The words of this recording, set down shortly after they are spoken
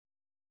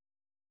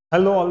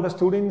Hello, all the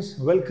students.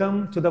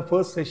 Welcome to the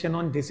first session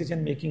on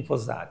decision making for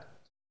XAT.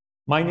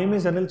 My name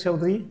is Anil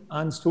Chaudhary,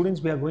 and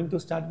students, we are going to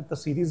start with a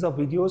series of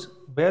videos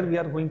where we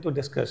are going to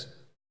discuss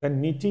the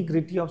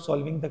nitty-gritty of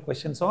solving the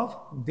questions of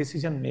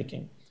decision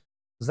making.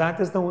 XAT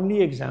is the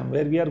only exam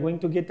where we are going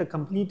to get a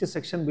complete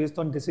section based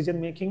on decision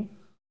making,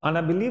 and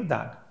I believe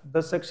that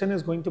the section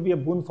is going to be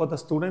a boon for the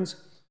students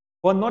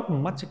who are not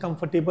much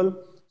comfortable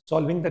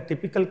solving the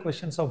typical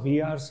questions of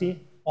VRC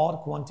or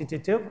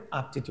quantitative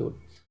aptitude.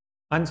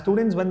 And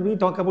students, when we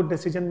talk about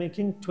decision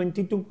making,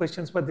 22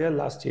 questions were there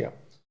last year.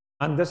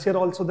 And this year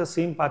also the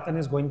same pattern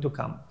is going to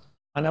come.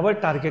 And our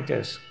target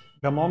is,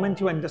 the moment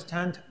you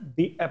understand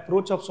the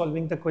approach of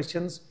solving the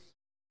questions,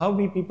 how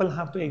we people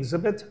have to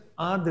exhibit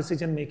our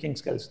decision making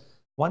skills.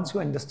 Once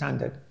you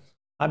understand it,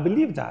 I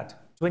believe that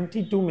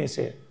 22 में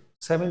से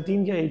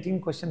 17 या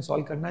 18 questions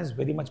solve करना is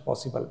very much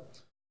possible.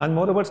 And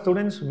moreover,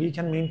 students, we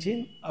can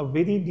maintain a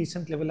very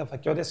decent level of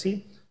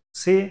accuracy,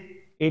 say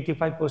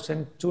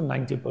 85% to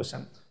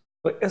 90%.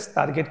 तो इस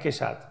target के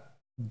साथ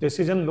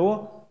decision लो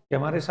कि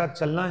हमारे साथ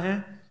चलना है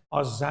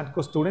और जैट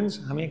को स्टूडेंट्स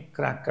हमें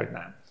क्रैक करना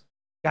है।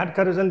 कैट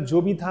का रिजल्ट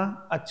जो भी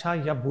था, अच्छा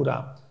या बुरा,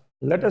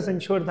 लेट अस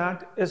इंश्योर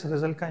दैट इस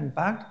रिजल्ट का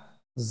इम्पैक्ट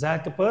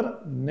जैट पर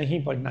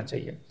नहीं पड़ना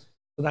चाहिए।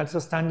 So that's a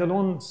stand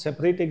alone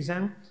separate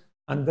exam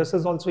and this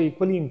is also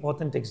equally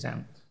important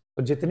exam.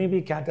 तो जितनी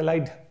भी कैट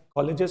अलाइड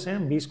कॉलेजेस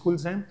हैं, बी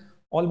स्कूल्स हैं,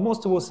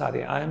 ऑलमोस्ट वो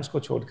सारे IIMs को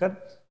छोड़कर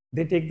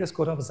they take the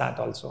score of jet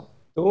also.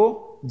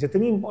 तो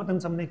जितनी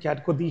इंपॉर्टेंस हमने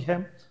कैट को दी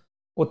है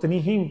उतनी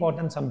ही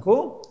इंपॉर्टेंस हमको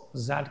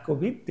जैट को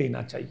भी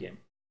देना चाहिए।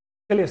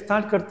 चलिए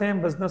स्टार्ट करते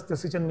हैं business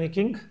decision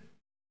making.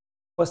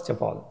 First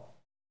of all,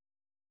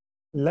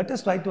 let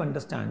us try to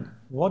understand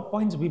what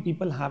points we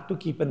people have to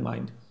keep in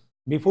mind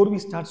before we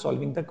start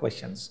solving the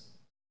questions.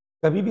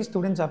 कभी भी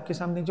स्टूडेंट्स आपके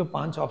सामने जो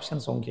 5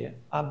 ऑप्शंस होंगे,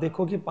 आप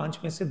देखोगे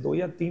 5 में से 2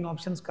 या 3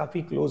 ऑप्शंस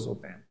काफी क्लोज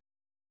होते हैं,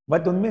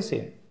 बट उनमें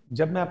से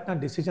जब मैं अपना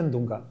डिसीजन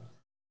दूंगा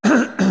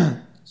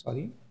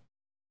सॉरी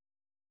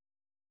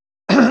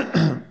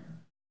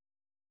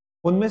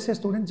उनमें से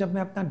स्टूडेंट जब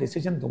मैं अपना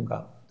डिसीजन दूंगा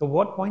तो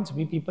what points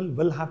we people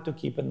will have to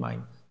keep in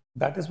mind,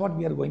 that is what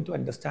we are going to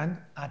understand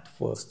at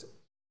first.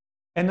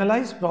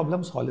 Analyse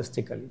problems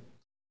holistically.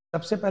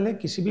 सबसे पहले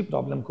किसी भी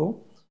प्रॉब्लम को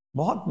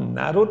बहुत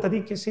नैरो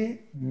तरीके से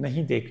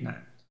नहीं देखना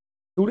है।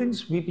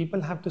 Students, we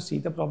people have to see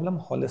the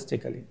problem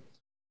holistically.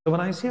 So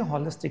when I say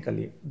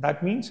holistically,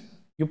 that means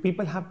you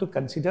people have to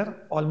consider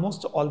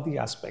almost all the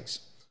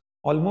aspects,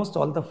 almost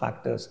all the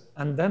factors,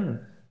 and then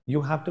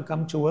you have to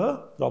come to a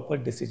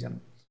proper decision.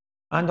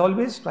 And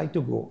always try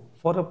to go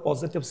for a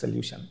positive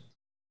solution.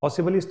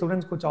 Possibly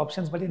students कुछ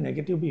options बड़े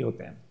negative भी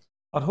होते हैं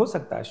और हो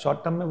सकता है short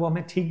term में वो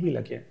हमें ठीक भी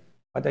लगे,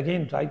 but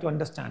again try to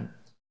understand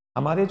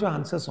हमारे जो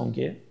answers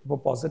होंगे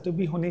वो positive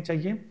भी होने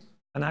चाहिए,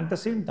 and at the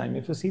same time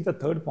if you see the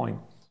third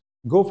point,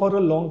 go for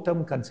a long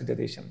term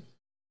consideration.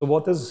 So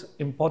what is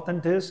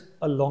important is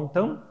a long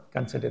term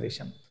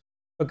consideration.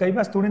 तो कई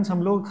बार students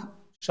हम लोग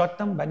short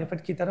term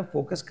benefit की तरफ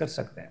focus कर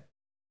सकते हैं,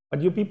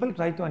 but you people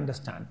try to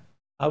understand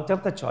out of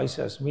the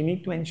choices, we need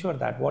to ensure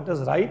that what is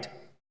right,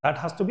 that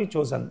has to be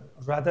chosen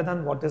rather than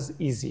what is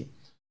easy.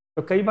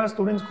 तो कई बार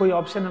students कोई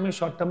option हमें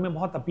short term में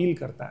बहुत appeal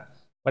करता है,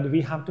 but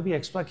we have to be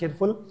extra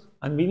careful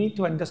and we need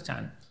to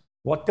understand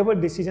whatever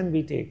decision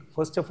we take,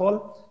 first of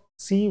all,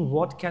 see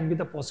what can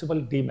be the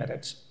possible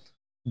demerits.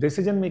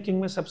 Decision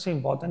making में सबसे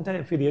important है,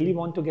 if you really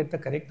want to get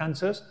the correct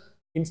answers,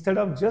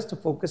 instead of just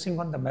focusing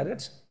on the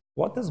merits,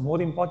 what is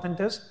more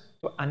important is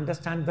to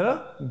understand the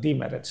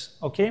demerits.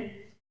 Okay?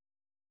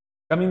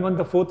 Coming on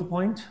the fourth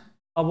point,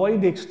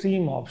 avoid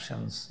extreme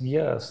options.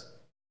 Yes,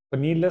 so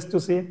needless to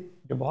say,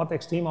 जो बहुत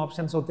extreme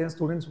options होते हैं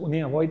students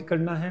उन्हें avoid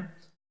करना है,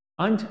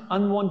 and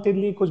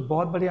unwantedly कुछ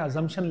बहुत बड़े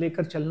assumption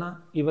लेकर चलना,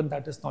 even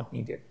that is not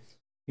needed.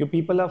 You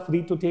people are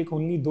free to take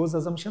only those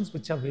assumptions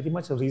which are very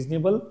much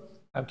reasonable.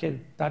 Okay,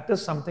 that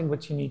is something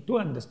which you need to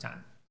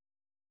understand.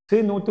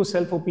 Say no to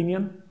self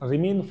opinion,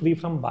 remain free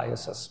from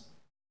biases.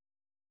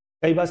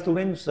 कई बार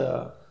students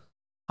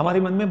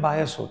हमारे मन में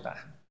bias होता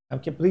है,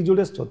 okay,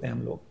 prejudiced होते हैं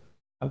हम लोग.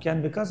 Okay,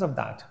 and because of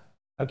that,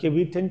 okay,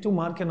 we tend to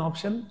mark an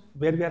option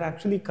where we are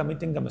actually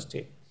committing the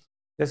mistake.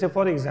 Just say,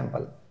 for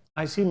example,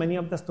 I see many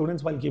of the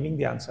students while giving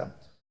the answer,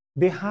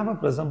 they have a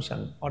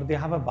presumption or they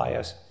have a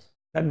bias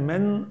that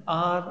men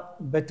are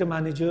better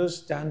managers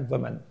than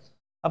women.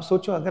 अब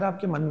सोचो अगर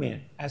आपके मन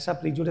में ऐसा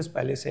prejudice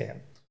पहले से है,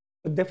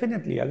 तो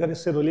definitely अगर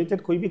इससे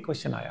related कोई भी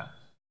question आया,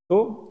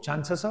 तो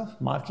chances of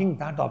marking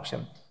that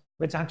option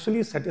which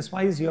actually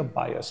satisfies your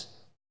bias,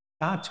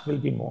 that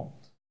will be more.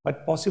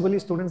 But possibly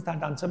students,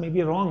 that answer may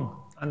be wrong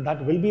and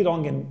that will be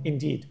wrong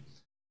indeed.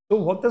 So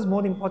what is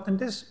more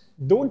important is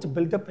don't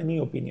build up any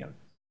opinion.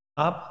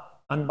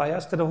 आप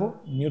unbiased रहो,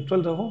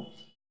 neutral रहो,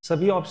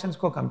 सभी options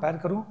को compare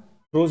करो,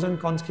 pros and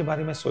cons के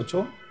बारे में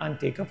सोचो and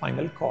take a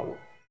final call.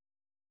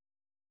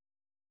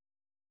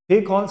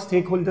 Take all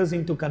stakeholders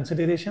into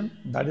consideration,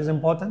 that is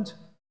important.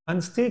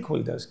 And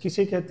stakeholders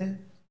किसे कहते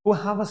हैं? Who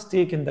have a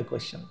stake in the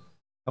question.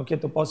 Okay,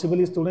 तो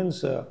possibly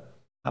students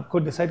आपको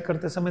डिसाइड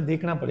करते समय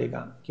देखना पड़ेगा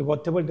कि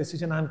whatever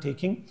decision I am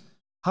taking,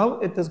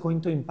 how it is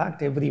going to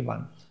impact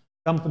everyone.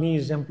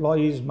 companies,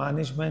 employees,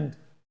 management,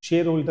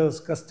 shareholders,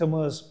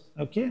 customers.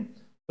 Okay,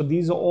 so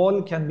these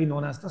all can be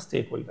known as the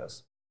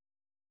stakeholders.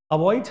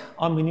 Avoid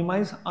or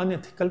minimize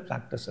unethical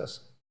practices.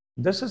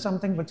 This is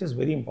something which is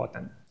very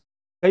important.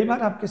 कई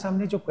बार आपके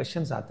सामने जो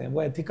questions आते हैं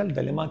वो ethical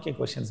dilemma के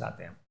questions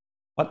आते हैं,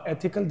 और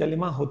एथिकल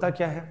डिलेमा होता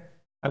क्या है?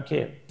 Okay,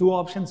 two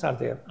options are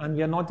there and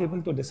we are not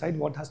able to decide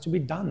what has to be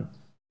done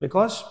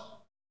because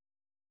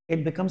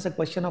it becomes a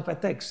question of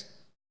ethics,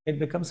 it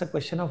becomes a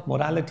question of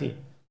morality.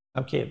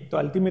 Okay, तो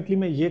ultimately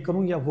मैं ये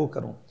करूं या वो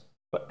करूं?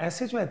 तो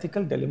ऐसे जो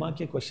एथिकल डिलेमा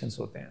के क्वेश्चंस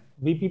होते हैं,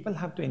 we people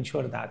have to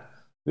ensure that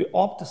we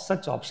opt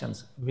such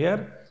options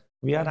where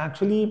we are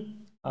actually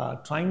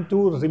trying to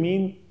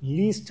remain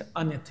least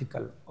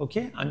unethical.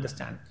 Okay,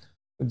 understand?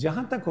 तो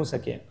जहां तक हो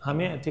सके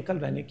हमें एथिकल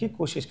रहने की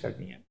कोशिश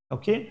करनी है.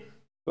 ओके,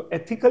 तो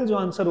एथिकल जो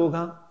आंसर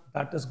होगा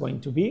that is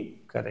going to be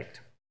correct.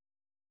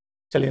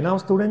 चलिए नाउ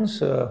स्टूडेंट्स,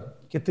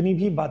 कितनी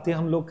भी बातें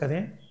हम लोग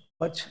करें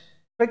बट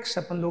ट्रिक्स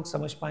अपन लोग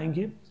समझ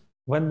पाएंगे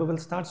when we will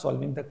start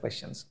solving the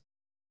questions.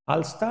 I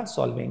will start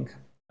solving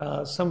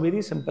some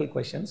very simple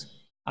questions.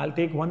 I'll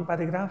take one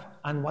paragraph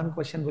and one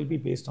question will be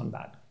based on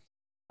that.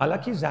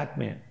 हालांकि XAT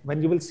में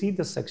when you will see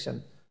this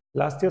section,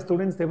 last year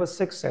students there were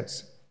 6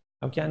 sets.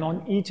 Okay, and on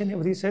each and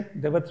every set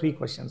there were 3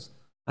 questions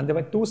and there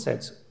were 2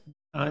 sets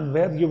and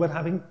where you were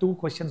having 2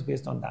 questions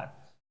based on that.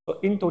 So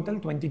in total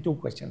 22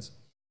 questions.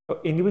 So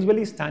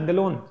individually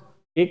standalone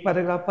एक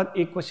paragraph पर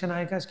एक question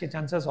आएगा, इसके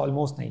chances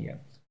almost नहीं है.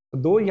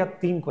 तो 2 या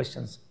 3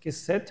 questions के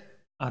सेट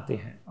आते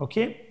हैं.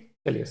 ओके,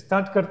 चलिए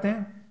स्टार्ट करते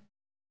हैं.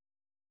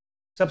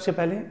 सबसे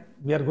पहले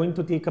we are going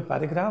to take a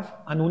paragraph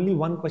and only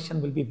one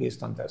question will be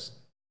based on this.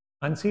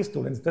 And see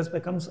students, this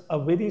becomes a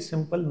very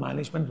simple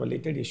management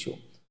related issue.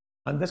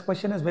 And this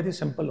question is very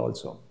simple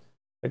also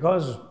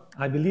because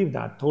I believe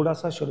that थोड़ा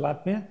सा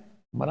शुरुआत में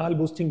morale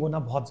boosting होना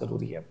बहुत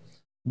ज़रूरी है.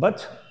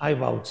 But I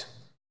vouch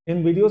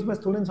in videos में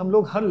students हम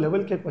लोग हर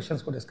लेवल के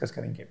क्वेश्चंस को डिस्कस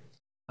करेंगे.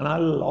 And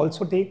I'll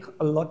also take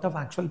a lot of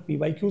actual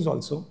PYQs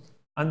also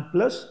and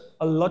plus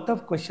a lot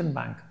of question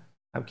bank.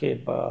 Okay,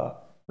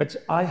 which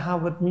I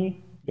have with me.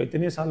 जो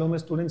इतने सालों में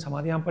स्टूडेंट्स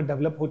हमारे यहाँ पर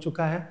डेवलप हो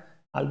चुका है.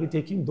 I'll be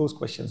taking those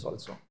questions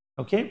also.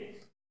 Okay,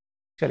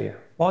 चलिए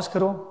पॉज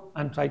करो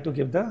and try to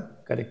give the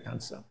correct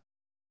answer.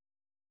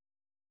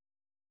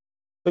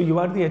 So you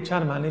are the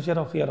HR manager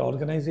of your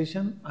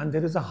organization and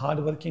there is a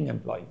hard-working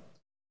employee,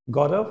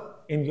 Gaurav,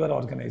 in your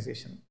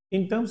organization.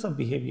 In terms of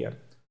behavior,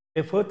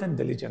 effort and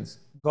diligence,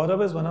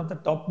 Gaurav is one of the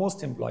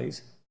topmost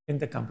employees in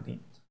the company.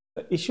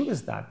 The issue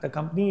is that the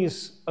company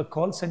is a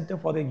call center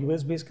for a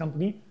US-based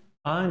company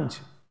and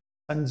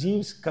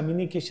Sanjeev's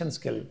communication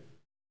skill.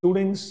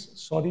 Students,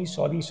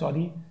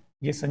 sorry,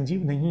 ये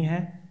संजीव नहीं है,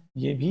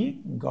 ये भी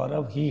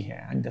गौरव ही है.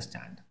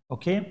 Understand?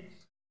 Okay,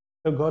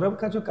 तो गौरव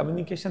का जो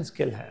communication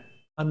skill है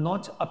are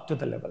not up to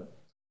the level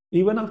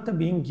even after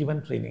being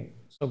given training.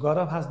 So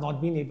Gaurav has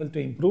not been able to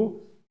improve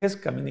his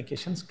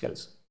communication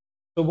skills.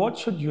 So what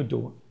should you do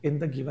in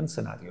the given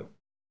scenario?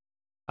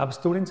 अब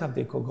students आप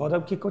देखो,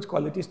 गौरव की कुछ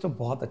qualities तो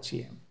बहुत अच्छी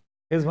है.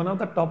 He is one of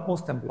the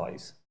topmost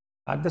employees.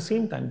 At the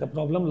same time, the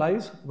problem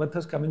lies with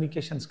his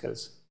communication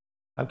skills.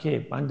 Okay,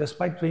 and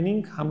despite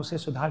training, हम उसे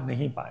सुधार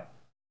नहीं पाए.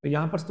 तो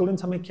यहाँ पर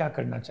स्टूडेंट्स हमें क्या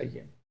करना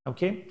चाहिए?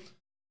 Okay,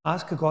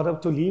 ask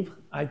Gaurav to leave.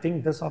 I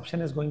think this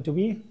option is going to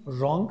be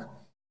wrong.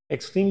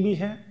 Extreme भी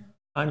है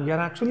and we are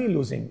actually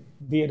losing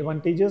the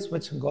advantages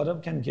which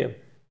Gaurav can give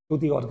to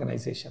the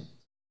organization.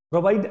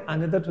 Provide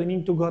another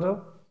training to Gaurav.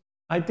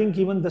 I think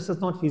even this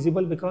is not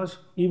feasible because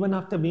even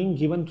after being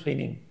given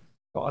training,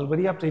 तो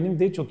already आप training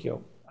दे चुके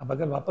हो, अब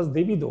अगर वापस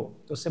दे भी दो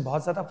तो उससे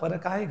बहुत ज़्यादा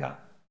फर्क आएगा?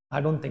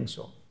 I don't think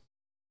so.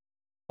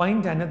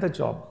 Find another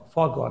job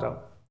for Gaurav.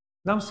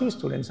 Now see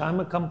students, I am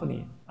a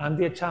company, I am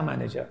the HR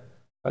manager.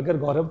 अगर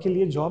गौरव के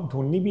लिए जॉब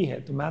ढूंढनी भी है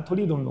तो मैं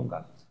थोड़ी ढूंढ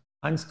लूँगा.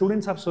 And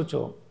students आप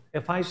सोचो,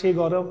 if I say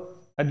Gaurav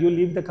that you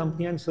leave the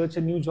company and search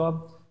a new job,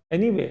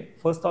 anyway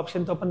first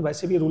option तो अपन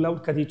वैसे भी rule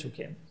out कर ही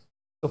चुके हैं.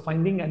 So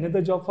finding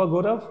another job for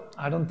Gaurav,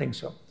 I don't think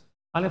so.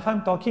 And if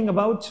I'm talking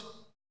about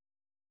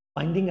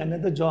finding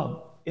another job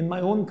in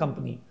my own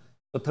company,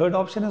 the third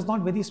option is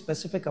not very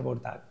specific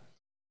about that.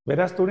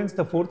 Whereas students,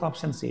 the fourth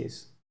option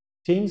says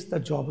change the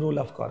job role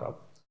of Gaurav.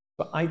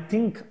 So I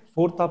think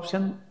fourth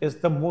option is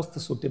the most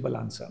suitable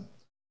answer.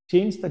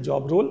 Change the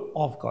job role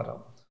of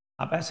Gaurav.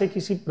 आप ऐसे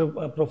किसी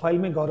profile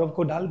में गौरव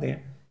को डाल दें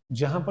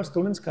जहां पर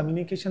students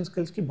communication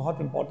skills की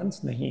बहुत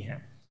इंपॉर्टेंस नहीं है.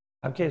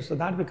 Okay, so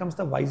that becomes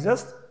the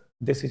wisest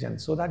decision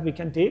so that we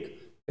can take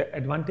the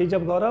advantage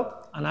of Gaurav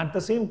and at the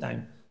same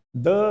time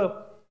the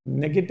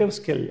negative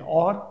skill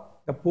और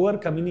the poor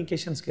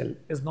communication skill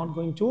is not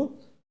going to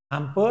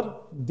hamper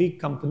the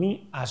company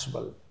as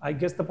well. I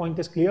guess the point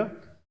is clear.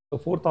 तो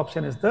fourth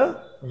option is the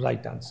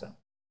right answer.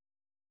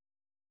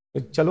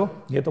 चलो,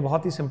 ये तो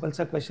बहुत ही simple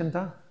सा question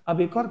था.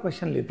 अब एक और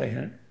क्वेश्चन लेते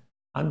हैं.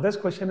 And this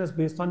question is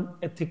based on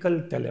ethical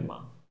dilemma.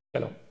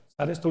 चलो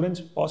सारे स्टूडेंट्स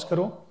पॉज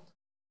करो,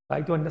 try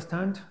to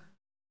understand.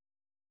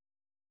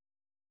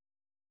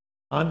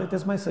 And it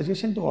is my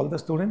suggestion to all the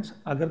students,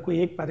 अगर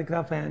कोई एक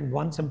पैराग्राफ है and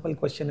one simple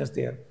question is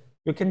there,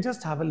 you can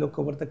just have a look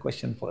over the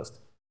question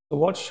first.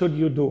 So what should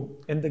you do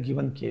in the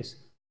given case?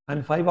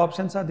 and 5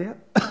 options are there.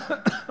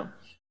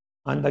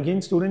 And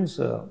again, students,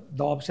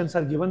 the options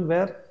are given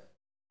where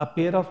a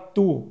pair of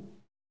 2,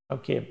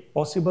 okay,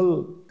 possible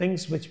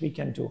things which we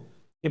can do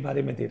के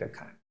बारे में दे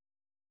रखा है.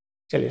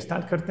 चलिए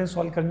start करते हैं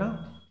solve करना.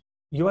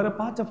 You are a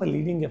part of a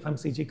leading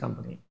FMCG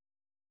company.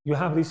 You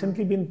have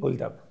recently been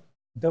pulled up.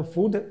 The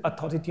Food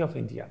Authority of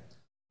India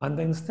and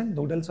the instant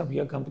noodles of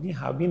your company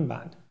have been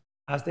banned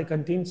as they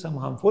contain some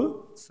harmful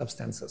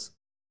substances.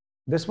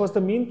 This was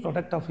the main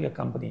product of your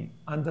company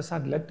and this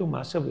had led to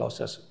massive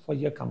losses for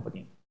your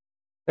company.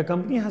 The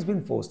company has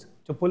been forced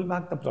to pull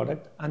back the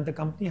product and the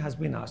company has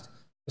been asked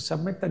to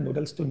submit the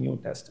noodles to new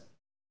test.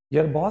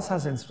 Your boss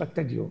has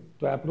instructed you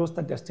to approach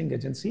the testing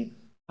agency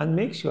and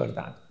make sure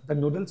that the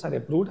noodles are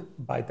approved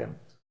by them.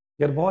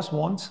 Your boss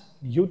wants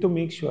you to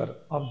make sure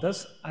of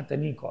this at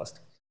any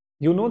cost.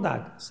 You know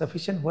that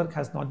sufficient work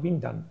has not been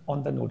done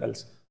on the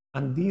noodles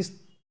and these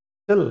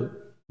still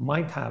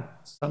might have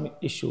some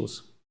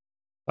issues.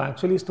 तो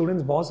actually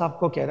students boss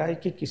आपको कह रहा है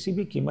कि किसी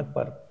भी कीमत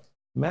पर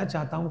मैं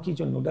चाहता हूं कि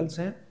जो नूडल्स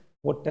हैं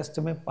वो टेस्ट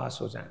में पास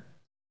हो जाएं.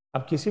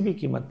 अब किसी भी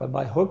कीमत पर,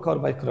 बाय हुक और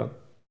बाय क्रॉक,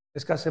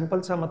 इसका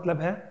सिंपल सा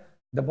मतलब है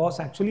the boss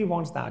actually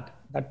wants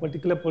that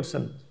particular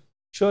person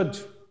should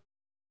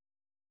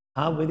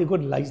have very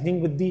good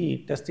liaisoning with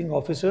the testing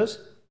officers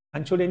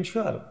and should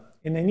ensure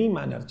in any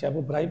manner, चाहे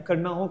वो ब्राइब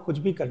करना हो, कुछ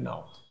भी करना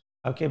हो,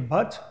 ओके,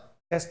 बट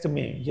टेस्ट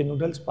में ये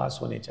नूडल्स पास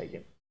होने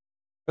चाहिए.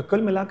 तो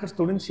कुल मिलाकर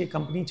स्टूडेंट्स ये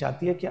कंपनी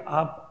चाहती है कि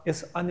आप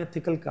इस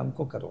अनएथिकल काम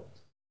को करो.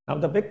 Now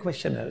the big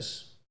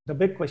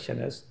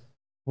question is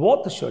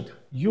what should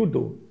you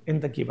do in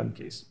the given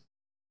case?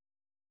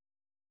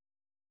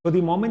 So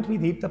the moment we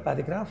read the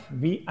paragraph,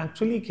 we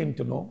actually came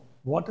to know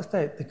what is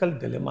the ethical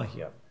dilemma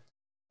here.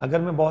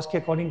 अगर मैं boss के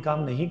according काम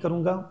नहीं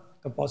करूंगा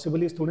तो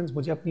possibly students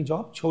मुझे अपनी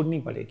job छोड़नी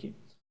पड़ेगी,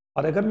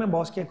 और अगर मैं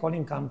बॉस के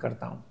अकॉर्डिंग काम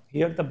करता हूं,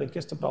 here the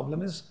biggest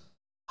problem is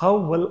how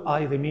will I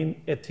remain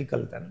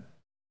ethical then?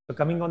 So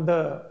coming on the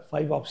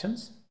 5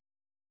 options,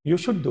 you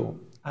should do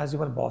as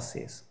your boss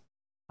says.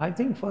 I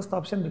think first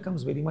option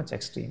becomes very much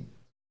extreme.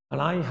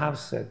 And I have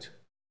said,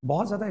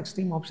 बहुत ज़्यादा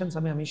extreme options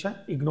हमें हमेशा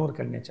ignore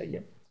करने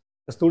चाहिए.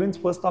 The students'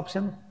 first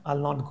option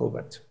I'll not go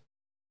with.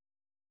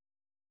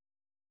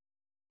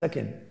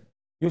 Second,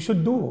 you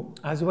should do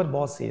as your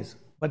boss says,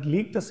 but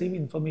leak the same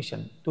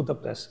information to the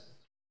press.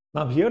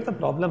 Now here the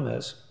problem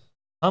is,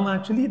 हम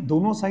actually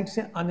दोनों side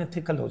से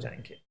unethical हो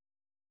जाएंगे.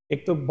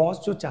 एक तो boss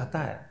जो चाहता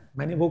है,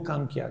 मैंने वो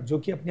काम किया जो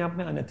कि अपने आप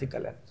में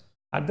अनएथिकल है.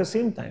 At the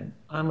same time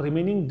I am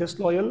remaining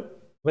disloyal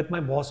with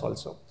my boss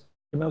also,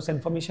 कि मैं उस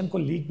इन्फॉर्मेशन को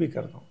लीक भी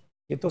कर दूँ.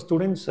 ये तो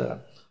स्टूडेंट्स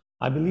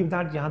आई बिलीव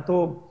दैट यहाँ तो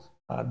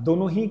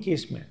दोनों ही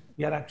केस में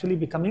we are actually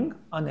becoming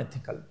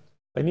unethical.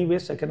 Anyway,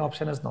 second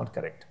option is not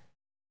correct.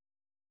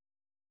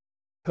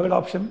 Third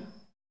option,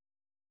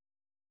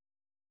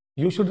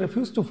 you should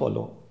refuse to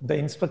follow the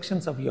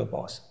instructions of your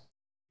boss.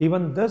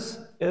 Even this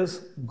is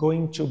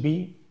going to be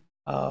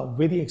a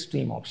very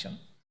extreme option.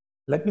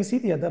 Let me see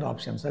the other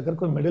options. अगर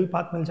कोई middle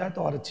path मिल जाए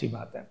तो और अच्छी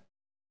बात है.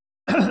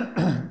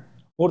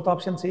 Fourth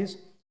option says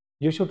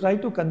you should try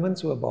to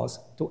convince your boss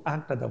to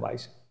act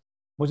otherwise.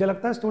 मुझे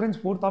लगता है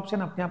स्टूडेंट्स फोर्थ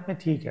ऑप्शन अपने आप में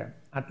ठीक है.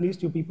 At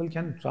least you people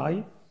can try.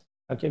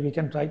 Okay, we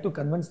can try to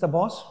convince the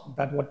boss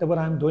that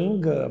whatever I am doing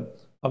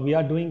or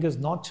we are doing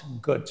is not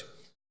good.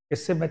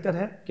 इससे better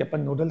है कि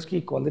अपन नूडल्स की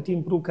quality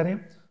improve करें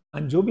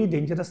और जो भी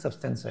डेंजरस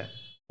सब्सटेंस है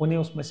उन्हें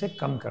उसमें से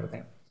कम कर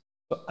दें.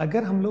 तो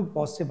अगर हम लोग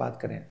बॉस से बात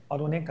करें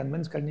और उन्हें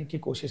कन्विंस करने की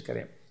कोशिश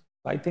करें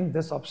तो I think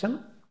this option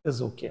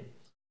is okay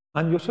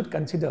and you should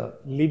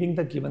consider leaving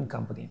the given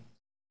company.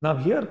 Now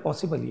here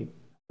possibly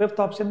fifth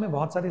option में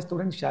बहुत सारे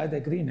स्टूडेंट शायद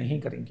एग्री नहीं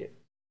करेंगे,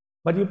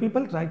 but you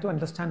people try to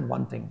understand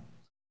one thing.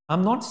 I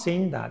am not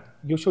saying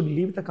that you should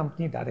leave the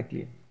company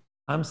directly.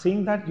 I am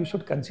saying that you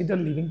should consider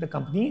leaving the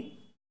company.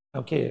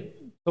 Okay,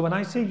 so when I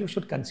say you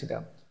should consider,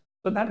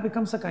 so that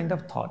becomes a kind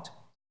of thought.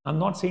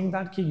 I'm not saying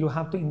that you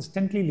have to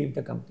instantly leave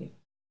the company,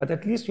 but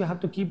at least you have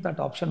to keep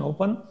that option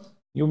open.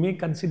 You may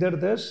consider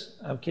this,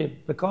 okay,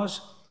 because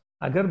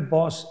अगर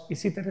boss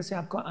इसी तरह से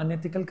आपको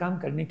unethical काम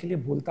करने के लिए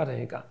बोलता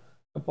रहेगा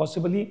तो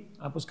पॉसिबली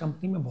आप उस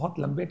कंपनी में बहुत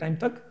लंबे टाइम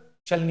तक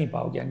चल नहीं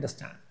पाओगे.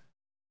 Understand.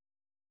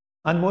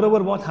 And more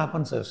over what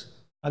happens is,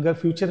 अगर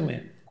फ्यूचर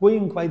में कोई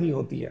इंक्वायरी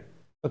होती है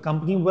तो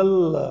company will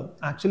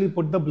actually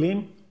put the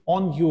blame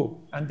on you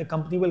and the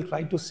company will try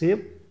to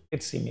save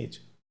its image.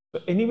 So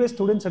anyway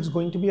students, it's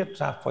going to be a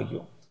trap for you.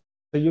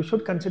 So you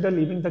should consider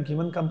leaving the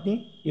given company.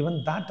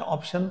 Even that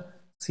option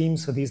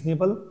seems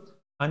reasonable.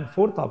 And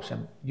fourth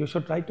option, you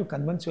should try to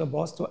convince your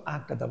boss to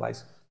act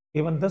otherwise.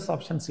 Even this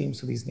option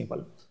seems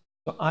reasonable.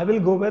 So I will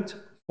go with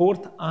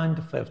fourth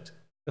and fifth.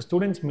 So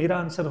students, मेरा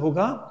answer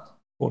होगा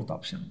fourth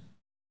option.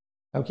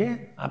 Okay,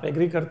 आप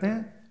agree करते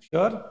हैं?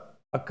 Sure,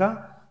 पक्का?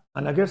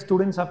 And अगर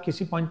students आप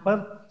किसी point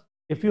पर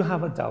if you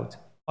have a doubt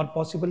और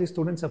possibly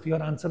students if your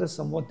answer is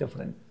somewhat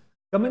different,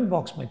 comment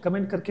box में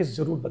comment करके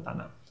जरूर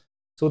बताना,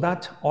 so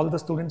that all the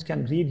students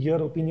can read your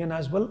opinion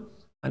as well.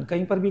 and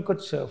कहीं पर भी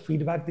कुछ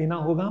feedback देना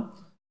होगा,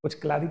 कुछ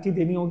clarity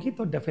देनी होगी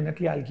तो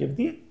definitely I'll give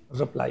the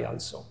reply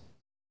also.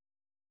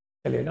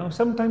 चलिए, now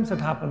sometimes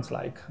it happens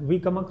like we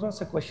come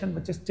across a question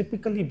which is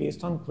typically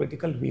based on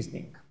critical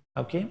reasoning.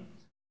 Okay,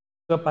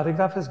 so a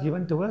paragraph is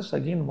given to us.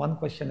 Again, one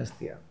question is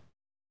there.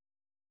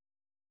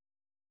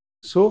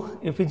 So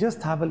if we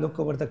just have a look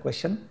over the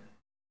question,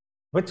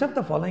 which of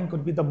the following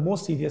could be the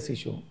most serious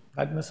issue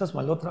that Mrs.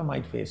 Malhotra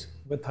might face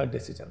with her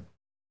decision?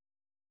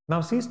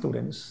 Now see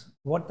students,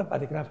 what the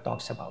paragraph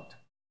talks about.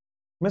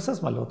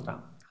 Mrs.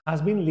 Malhotra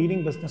has been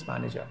leading business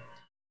manager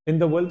in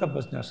the world of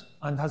business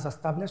and has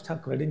established her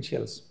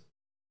credentials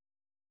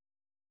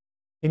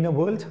in a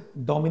world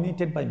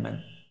dominated by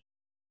men.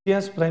 She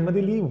has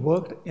primarily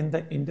worked in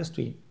the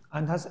industry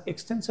and has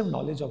extensive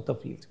knowledge of the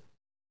field.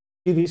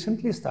 She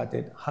recently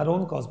started her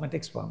own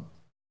cosmetics firm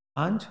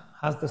and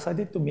has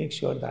decided to make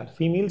sure that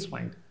females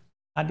find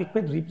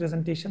adequate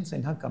representations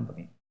in her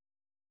company.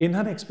 In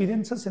her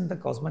experiences in the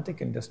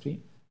cosmetic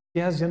industry,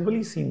 she has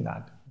generally seen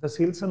that the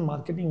sales and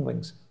marketing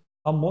wings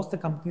of most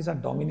companies are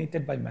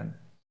dominated by men.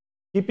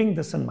 Keeping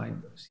this in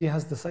mind, she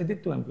has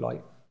decided to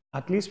employ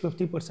at least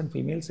 50%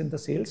 females in the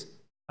sales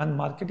and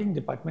marketing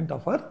department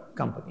of her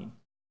company.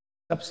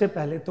 सबसे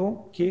पहले तो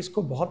case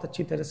को बहुत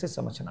अच्छी तरह से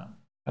समझना,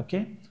 okay?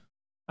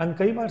 And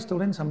कई बार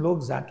स्टूडेंट्स हम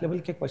लोग XAT लेवल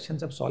के क्वेश्चन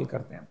जब सॉल्व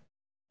करते हैं,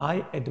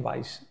 आई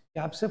एडवाइस कि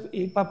आप सिर्फ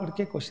एक बार पढ़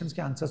के क्वेश्चंस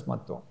के आंसर्स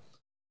मत दो.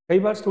 कई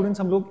बार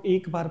स्टूडेंट्स हम लोग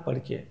एक बार पढ़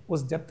के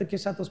उस डेप्थ के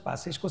साथ उस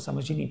पैसेज को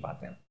समझ ही नहीं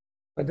पाते हैं.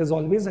 But it is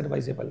always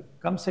advisable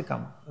कम से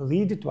कम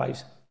read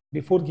twice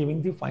before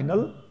giving the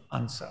final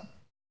answer.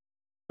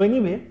 So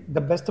anyway,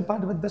 the best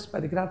part with this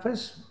paragraph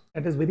is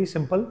it is very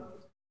simple.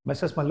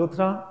 Mrs.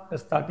 Malhotra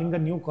is starting a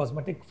new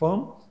cosmetic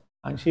firm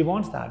and she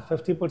wants that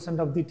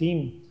 50% of the team,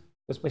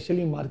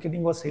 especially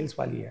marketing or sales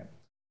wali hai,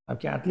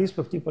 okay, at least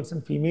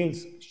 50%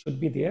 females should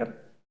be there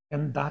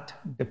in that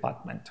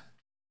department.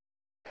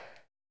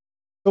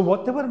 So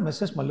whatever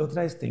Mrs.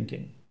 Malhotra is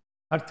thinking,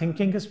 her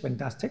thinking is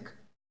fantastic.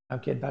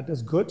 Okay, that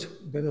is good.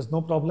 There is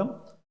no problem.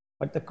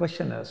 But the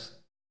question is,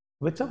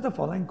 which of the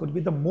following could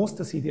be the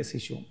most serious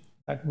issue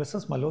that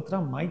Mrs. Malhotra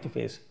might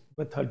face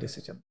with her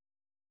decision?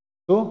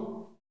 So,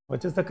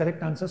 which is the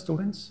correct answer,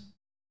 students?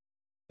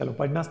 चलो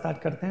पढ़ना start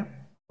करते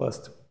हैं.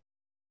 First,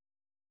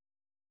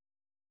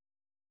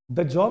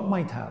 the job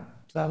might have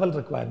travel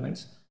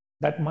requirements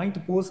that might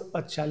pose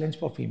a challenge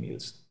for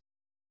females.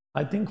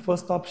 I think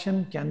first option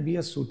can be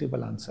a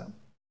suitable answer.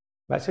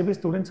 वैसे भी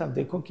students आप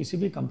देखो किसी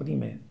भी कंपनी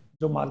में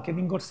जो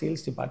मार्केटिंग और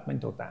सेल्स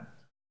डिपार्टमेंट होता है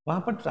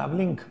वहाँ पर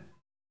ट्रैवलिंग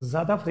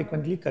ज़्यादा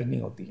फ्रिक्वेंटली करनी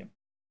होती है.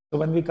 So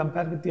when we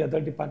compare with the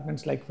other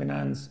departments like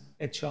finance,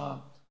 HR,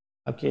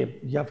 okay,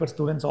 या फिर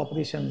students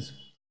operations,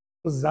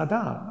 तो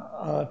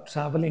ज़्यादा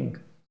traveling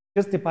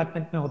किस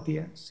डिपार्टमेंट में होती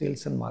है?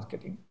 Sales and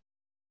marketing.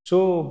 So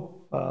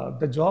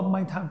the job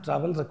might have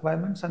travel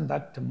requirements and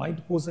that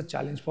might pose a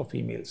challenge for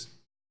females.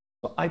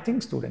 So I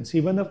think students,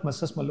 even if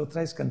Mrs.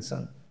 Malhotra is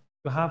concerned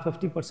to have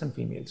 50%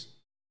 females,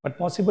 but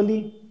possibly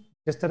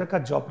जिस तरह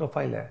का job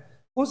profile है,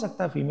 हो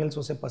सकता है females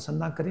उसे पसंद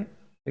ना करें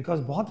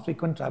because बहुत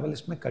frequent travel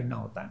इसमें करना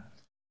होता है.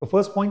 तो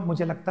फर्स्ट पॉइंट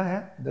मुझे लगता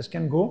है this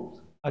can go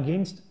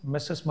against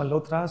Mrs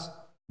Malhotra's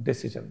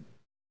decision.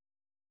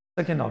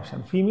 Second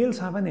option, females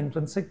have an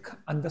intrinsic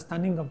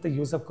understanding of the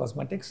use of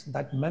cosmetics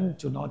that men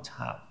do not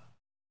have.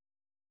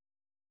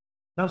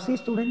 Now see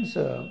students,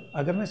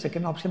 अगर मैं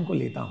सेकेंड ऑप्शन को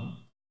लेता हूँ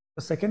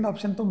तो सेकेंड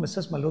ऑप्शन तो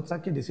मिसेस मल्होत्रा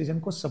के decision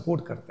को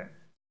support करते हैं.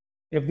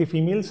 If the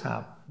females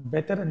have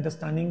better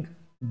understanding,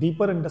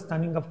 deeper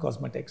understanding of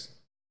cosmetics,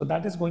 so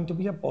that is going to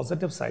be a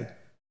positive side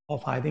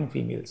of hiring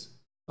females.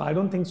 So I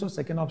don't think so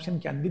second option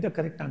can be the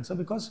correct answer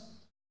because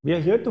we are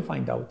here to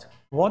find out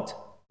what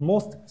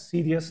most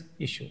serious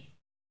issue.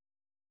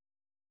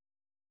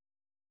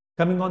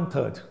 Coming on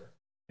third,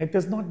 it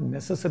is not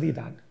necessary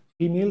that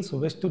females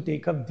wish to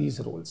take up these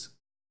roles.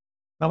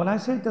 Now when I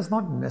say it is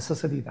not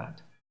necessary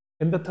that,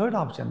 in the third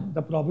option,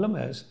 the problem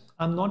is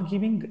I'm not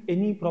giving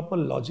any proper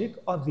logic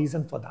or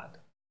reason for that.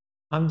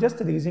 I'm just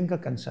raising a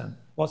concern.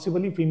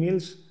 Possibly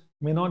females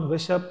may not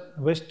wish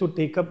to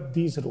take up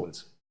these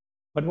roles.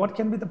 But what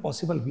can be the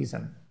possible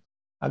reason?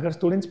 अगर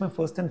students में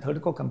first and third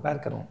को compare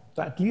करूं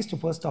तो at least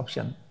first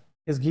option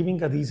is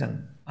giving a reason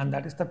and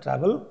that is the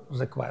travel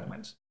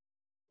requirements.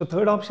 तो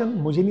third option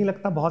मुझे नहीं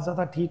लगता बहुत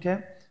ज़्यादा ठीक है.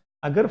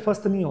 अगर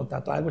फर्स्ट नहीं होता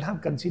तो I would have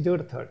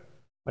considered third.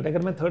 But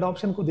अगर मैं थर्ड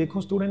ऑप्शन को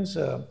देखूं students,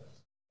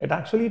 it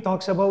actually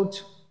talks about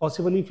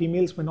possibly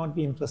females में not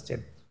be interested.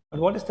 But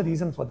what is the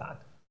reason for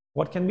that?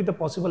 What can be the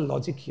possible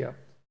logic here?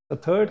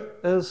 The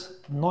third is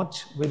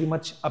not very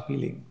much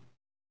appealing.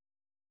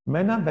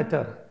 Men are better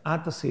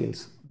at the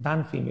sales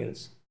than females.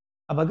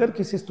 अब अगर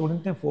किसी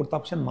student ने fourth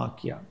option mark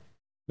किया,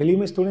 believe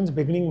me students,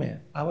 beginning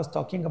में I was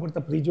talking about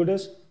the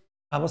prejudice,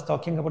 I was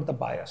talking about the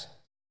bias.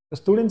 So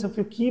students, if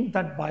you keep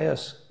that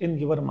bias in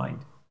your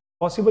mind,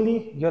 possibly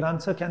your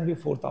answer can be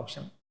fourth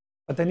option.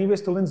 But anyway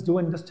students, do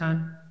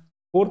understand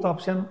fourth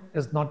option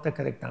is not the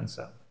correct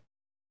answer.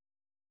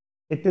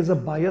 It is a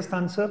biased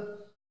answer.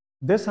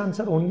 This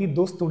answer only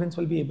those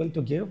students will be able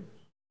to give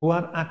who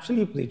are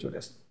actually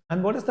prejudiced.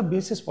 And what is the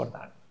basis for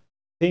that?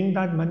 Saying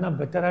that men are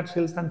better at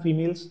sales than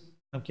females.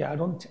 Okay, I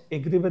don't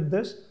agree with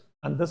this,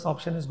 and this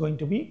option is going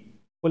to be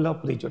full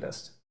of prejudice.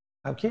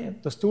 Okay,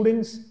 the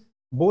students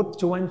both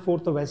 2 and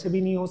 4 तो वैसे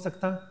भी नहीं हो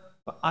सकता,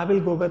 so I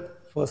will go with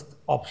first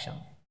option.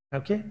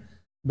 Okay,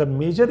 The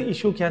major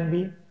issue can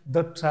be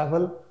the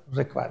travel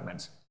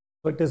requirements.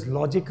 So it is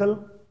logical,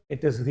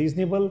 it is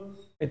reasonable,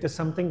 it is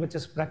something which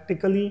is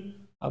practical,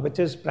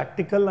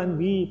 and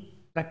we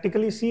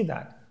practically see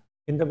that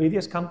in the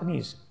various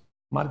companies.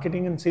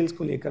 Marketing and sales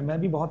को लेकर मैं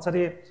भी बहुत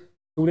सारे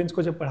students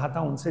को जब पढ़ाता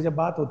हूँ, उनसे जब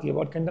बात होती है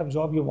what kind of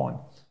job you want,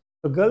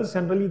 तो girls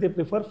generally they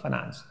prefer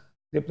finance,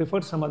 they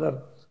prefer some other,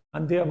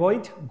 and they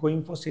avoid going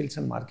for sales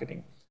and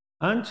marketing,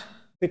 and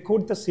they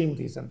quote the same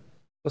reason.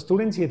 So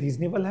students, ये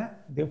reasonable है,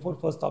 therefore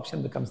first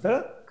option becomes the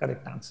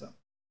correct answer.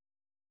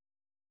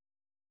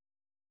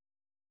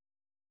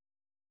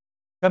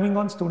 Coming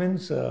on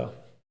students, a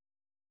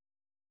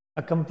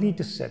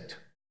complete set,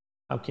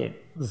 okay,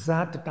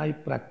 XAT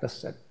type practice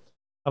set.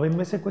 अब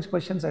इनमें से कुछ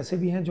questions ऐसे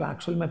भी हैं जो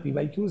एक्चुअल में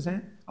PYQs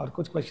हैं, और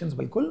कुछ क्वेश्चंस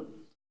बिल्कुल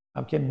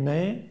आपके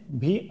नए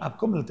भी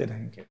आपको मिलते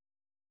रहेंगे.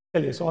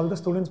 चलिए, so all the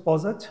students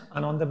pause it,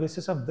 and on the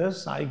basis of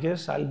this, I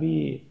guess I'll be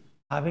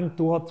having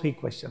 2 or 3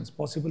 questions,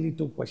 possibly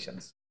 2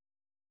 questions.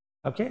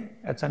 Okay,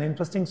 it's an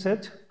interesting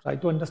set. Try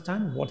to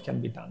understand what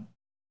can be done.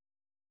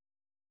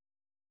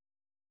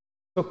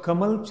 So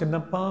Kamal,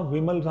 Chinnappa,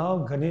 Vimal Rao,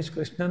 Ganesh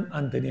Krishnan,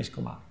 and Dinesh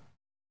Kumar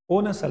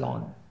own a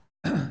salon,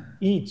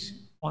 each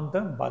on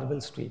the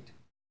Barwell Street.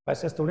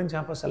 वैसे students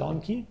यहाँ पर salon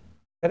की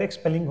correct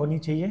spelling होनी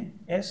चाहिए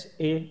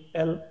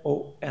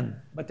SALON,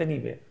 but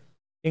anyway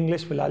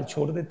English फिलहाल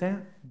छोड़ देते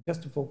हैं,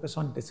 just focus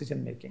on decision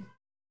making.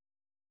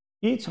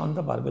 Each on the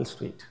barbell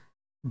street,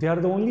 they are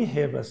the only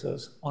here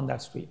dressers on that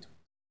street.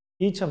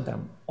 Each of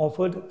them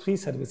offered 3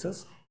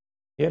 services: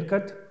 hair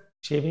cut,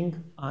 shaving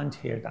and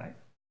hair dye.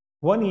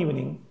 One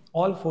evening,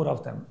 all 4 of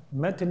them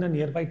met in a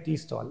nearby tea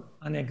stall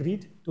and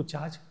agreed to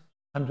charge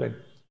 100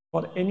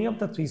 for any of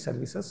the 3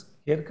 services: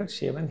 haircut,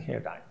 shave, and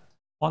hair dye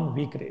on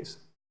weekdays.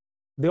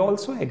 They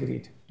also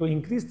agreed to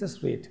increase this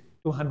rate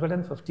to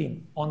 115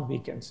 on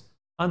weekends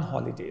and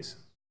holidays.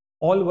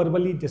 All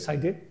verbally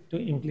decided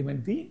to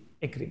implement the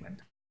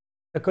agreement.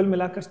 तो कुल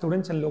मिलाकर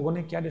students, इन लोगों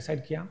ने क्या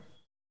decide किया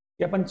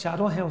कि अपन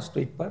चारों हैं उस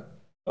स्ट्रीट पर,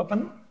 तो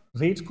अपन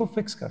रेट्स को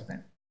फिक्स करते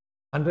हैं.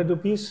 100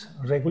 रुपीज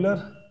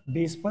रेगुलर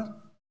डेज पर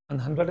and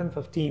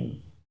 115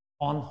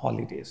 on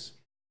holidays.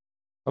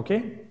 Okay,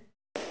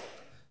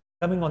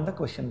 coming on the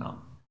question now.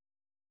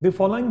 The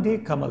following day,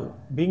 Kamal,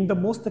 being the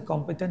most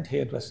competent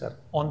hairdresser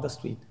on the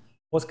street,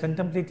 was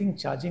contemplating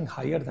charging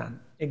higher than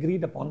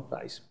agreed upon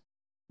price.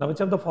 Now,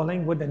 which of the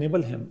following would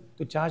enable him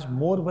to charge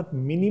more with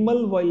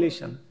minimal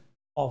violation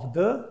of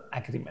the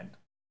agreement?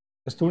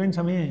 The students,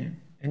 हमें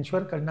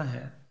ensure करना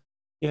है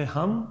कि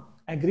हम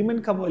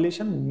agreement का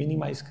violation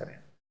minimize करें.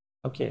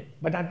 Okay,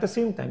 but at the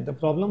same time, the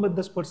problem with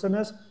this person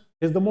is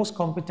the most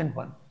competent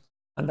one,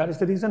 and that is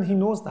the reason he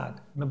knows that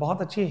मैं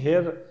बहुत अच्छी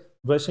hair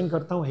brushing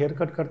करता हूँ, hair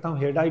cut करता हूँ,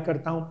 hair dye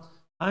करता हूँ,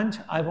 and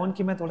I want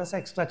कि मैं थोड़ा सा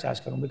extra charge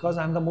करूँ because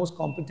I am the most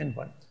competent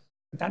one.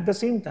 But at the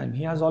same time,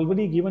 he has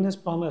already given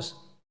his promise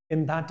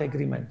in that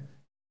agreement,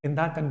 in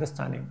that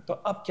understanding. तो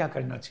अब क्या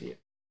करना चाहिए?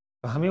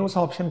 तो हमें उस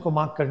ऑप्शन को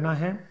मार्क करना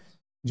है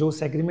जो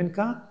उस एग्रीमेंट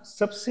का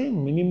सबसे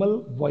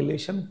मिनिमल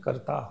वायलेशन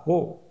करता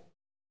हो.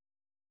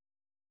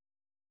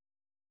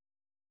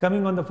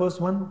 Coming on the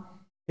first one,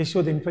 he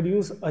should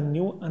introduce a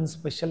new and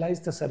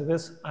specialized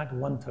service at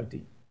 1:30.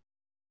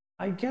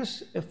 I guess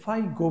if I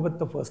go with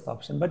the first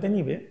option, but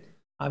anyway,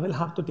 I will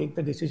have to take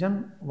the decision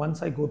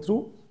once I go through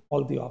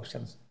all the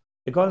options,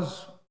 because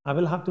I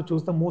will have to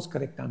choose the most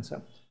correct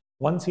answer.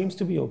 One seems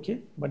to be okay,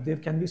 but there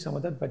can be some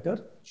other better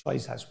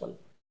choice as well.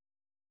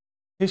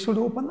 He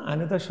should open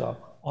another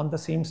shop on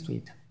the same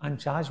street and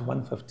charge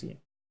 150.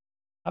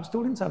 अब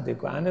students आप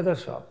देखो, another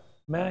shop,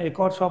 मैं एक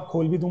और shop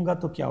खोल भी दूंगा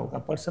तो क्या होगा?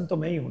 पर्सन तो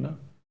मैं ही हूं ना.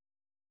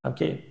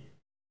 Okay,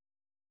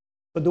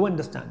 so do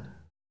understand,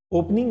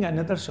 opening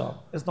another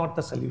shop is not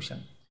the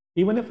solution.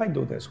 Even if I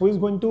do this, who is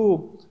going to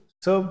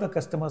serve the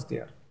customers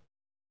there?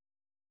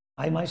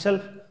 I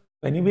myself,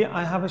 anyway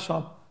I have a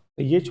shop.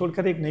 तो ये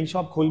छोड़कर एक नई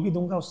shop खोल भी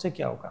दूंगा, उससे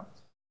क्या होगा?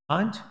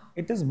 And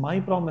it is my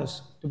promise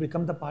to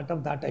become the part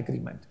of that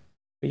agreement.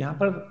 तो यहाँ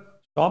पर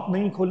शॉप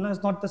नहीं खोलना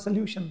is not the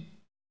solution.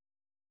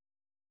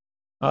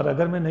 और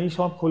अगर मैं नई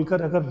शॉप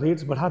खोलकर अगर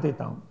रेट्स बढ़ा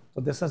देता हूँ,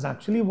 तो this is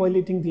actually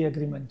violating the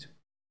agreement.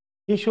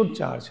 He should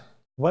charge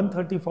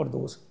 130 for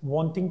those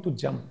wanting to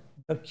jump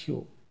the Q.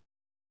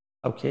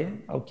 Okay,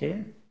 okay,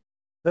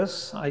 this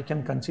I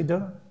can consider,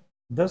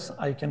 this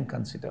I can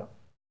consider.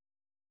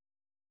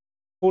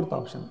 Fourth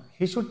option,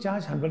 he should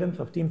charge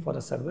 115 for a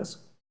service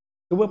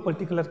to a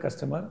particular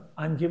customer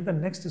and give the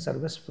next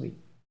service free.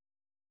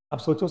 अब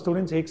सोचो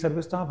students, एक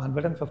service तो आप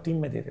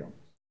 115 में दे रहे हो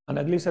और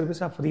अगली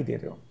सर्विस आप फ्री दे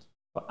रहे हो,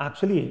 तो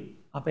एक्चुअली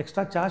आप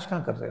एक्स्ट्रा चार्ज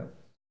कहाँ कर रहे हो?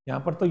 यहाँ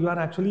पर तो you are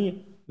actually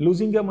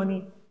losing your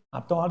money.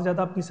 आप तो और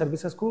ज़्यादा अपनी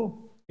सर्विसेज को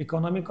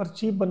इकोनॉमिक और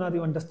चीप बना रहे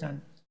हो, understand.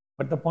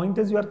 But the point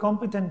is you are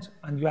competent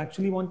and you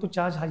actually want to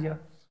charge higher.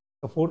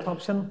 The fourth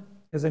option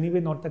is anyway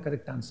not the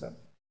correct answer.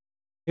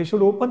 He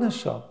should open his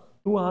shop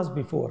 2 hours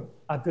before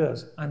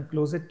others and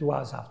close it 2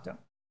 hours after.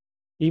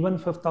 Even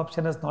fifth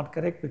option is not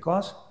correct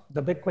because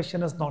the big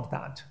question is not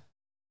that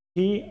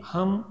कि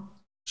हम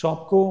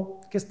shop को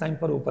किस time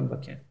पर open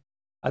रखें.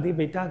 अरे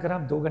बेटा, अगर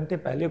आप 2 घंटे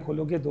पहले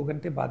खोलोगे, 2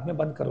 घंटे बाद में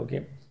बंद करोगे,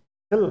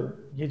 still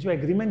ये जो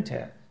एग्रीमेंट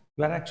है,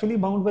 you are actually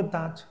bound with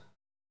that.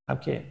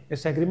 Okay,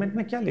 इस एग्रीमेंट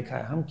में क्या लिखा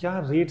है, हम क्या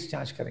रेट्स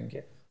चार्ज करेंगे,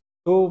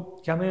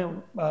 तो क्या मैं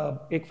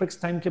एक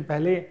फिक्स टाइम के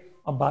पहले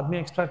और बाद में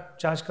एक्स्ट्रा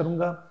चार्ज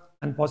करूंगा,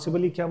 एंड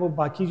पॉसिबली क्या वो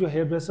बाकी जो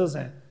हेयर ड्रेसर्स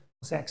हैं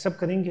उसे एक्सेप्ट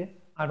करेंगे?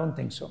 I don't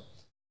think so.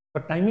 तो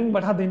टाइमिंग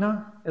बढ़ा देना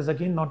is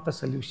again not the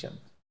solution.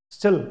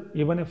 Still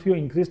even if you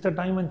increase the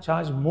time and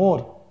charge more,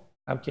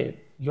 okay,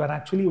 you are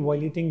actually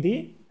violating the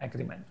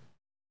agreement.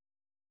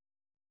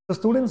 तो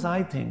स्टूडेंट्स,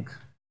 आई थिंक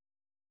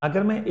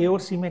अगर मैं ए और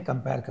सी में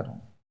compare करूं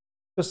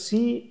तो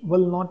सी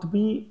will not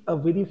be a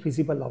very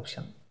feasible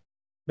option,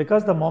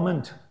 because the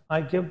moment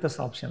I give this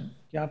option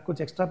कि आप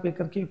कुछ एक्स्ट्रा पे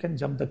करके you can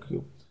jump the Q,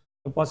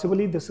 तो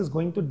possibly this is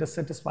going to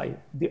dissatisfy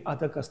the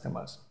other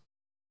customers.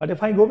 But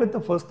if I go with the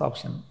first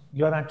option,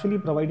 you are actually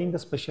providing the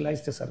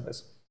specialized service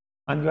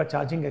and you are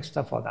charging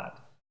extra for that.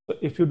 So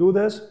if you do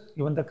this,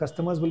 even the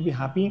customers will be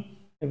happy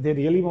if they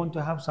really want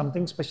to have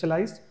something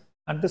specialized.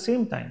 At the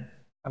same time,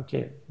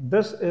 okay,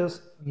 this is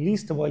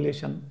least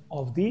violation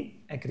of the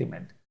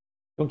agreement.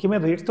 क्योंकि मैं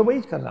rates तो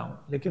वही कर रहा हूँ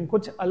लेकिन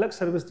कुछ अलग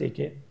सर्विस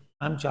देके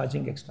आई एम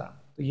चार्जिंग एक्स्ट्रा,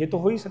 तो ये तो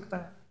हो ही सकता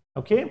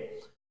है। ओके,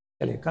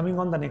 चलिए coming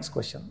on the next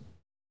question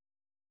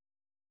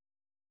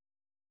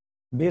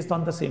based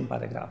on the same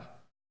paragraph.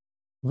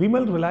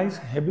 Vimal relies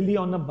heavily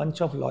on a bunch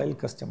of loyal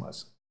customers.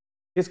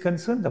 He is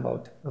concerned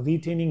about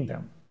retaining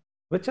them.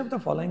 Which of the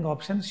following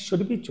options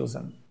should be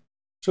chosen?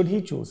 Should he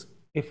choose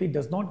if he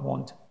does not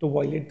want to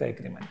violate the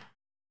agreement?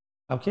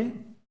 Okay,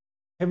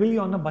 heavily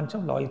on a bunch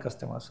of loyal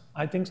customers.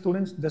 I think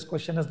students, this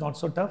question is not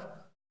so tough.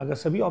 अगर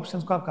सभी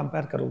options को आप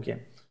compare करोगे,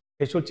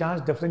 they should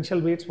charge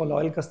differential rates for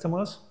loyal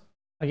customers.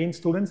 Again,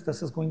 students, this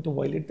is going to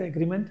violate the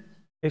agreement.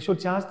 They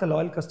should charge the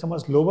loyal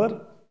customers lower.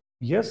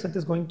 Yes, it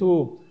is going to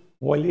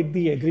violet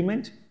the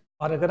agreement.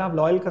 और अगर आप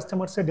loyal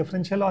customer से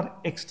differential और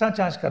extra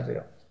charge कर रहे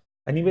हो,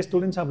 anyway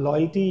students आप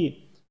loyalty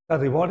का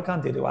रिवॉर्ड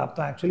कहाँ दे रहे हो, आप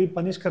तो एक्चुअली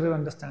पनिश कर रहे हो,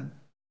 अंडरस्टैंड।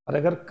 और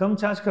अगर कम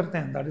चार्ज करते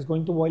हैं that is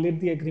going to violet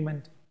the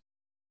agreement.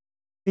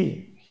 C,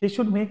 he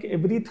should make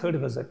every third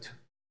visit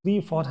free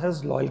for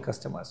his loyal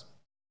customers.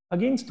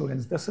 Again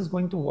students, this is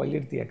going to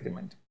violet the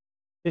agreement.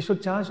 He should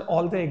charge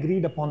all the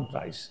agreed upon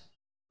price.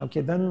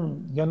 Okay, then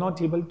you are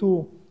not able to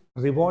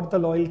reward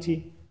the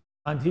loyalty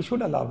and he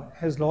should allow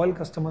his loyal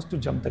customers to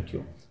jump the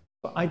queue.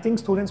 So I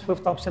think students,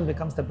 fifth option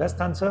becomes the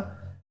best answer.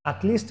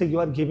 At least you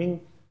are giving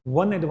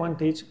one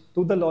advantage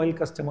to the loyal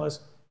customers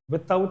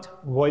without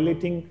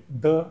violating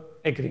the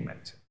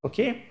agreement.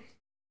 Okay,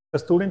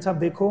 the students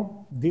have dekho,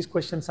 these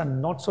questions are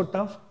not so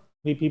tough.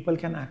 We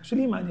people can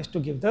actually manage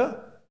to give the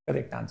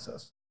correct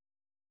answers.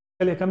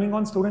 Okay, coming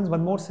on students,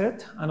 one more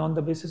set, and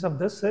on the basis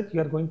of this set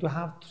you are going to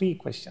have 3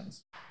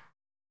 questions.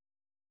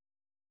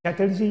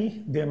 Chatterjee,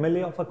 the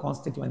MLA of a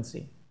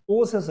constituency,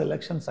 owes his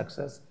election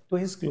success to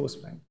his close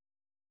friend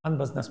and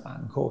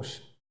businessman Ghosh.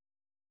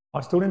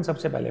 और student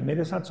सबसे पहले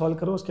मेरे साथ solve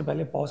करो, उसके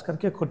पहले pause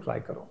करके खुद ट्राई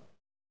करो।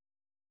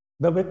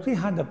 The victory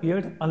had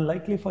appeared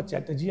unlikely for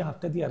Chatterjee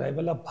after the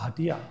arrival of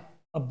Bhatia,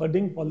 a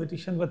budding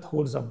politician with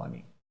hordes of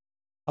money.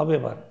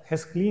 However,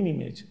 his clean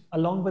image,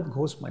 along with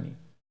Ghosh money,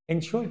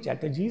 ensured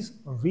Chatterjee's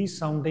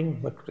resounding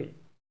victory.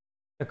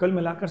 तो कुल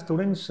मिलाकर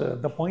students,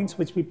 the points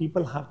which we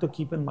people have to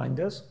keep in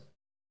mind is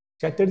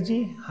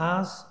Chatterjee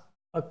has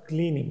a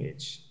clean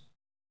image.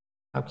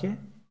 Okay,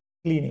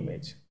 clean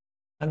image,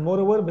 and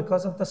moreover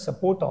because of the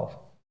support of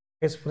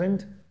his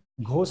friend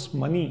Ghosh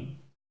money,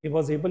 he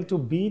was able to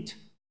beat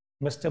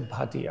Mr.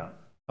 Bhatia.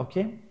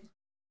 Okay,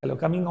 hello,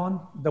 coming on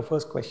the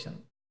first question.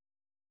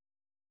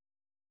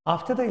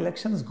 After the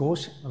elections,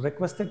 Ghosh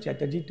requested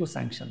Chatterjee to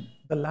sanction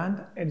the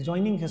land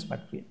adjoining his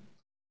factory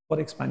for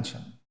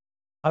expansion.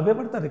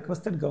 However, the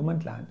requested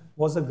government land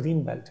was a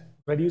green belt,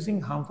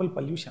 reducing harmful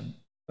pollution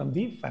from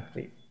the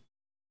factory.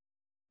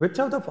 Which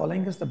of the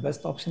following is the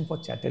best option for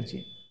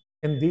Chatterjee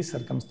in these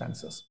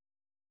circumstances?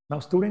 Now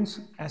students,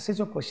 ऐसे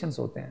जो questions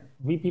होते हैं,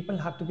 we people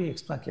have to be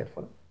extra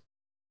careful.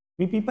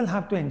 We people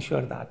have to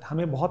ensure that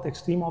हमें बहुत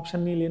extreme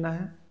option नहीं लेना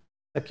है।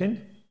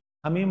 Second,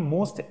 हमें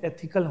most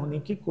ethical होने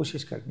की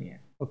कोशिश करनी है।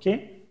 Okay?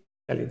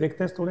 चलिए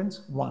देखते हैं students।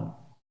 1.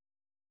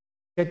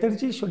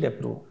 Chatterjee should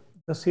approve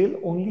the sale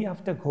only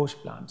after Ghosh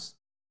plants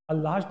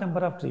a large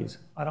number of trees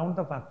around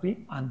the factory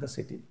and the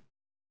city.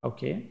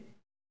 Okay?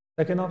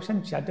 Second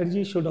option,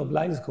 Chatterjee should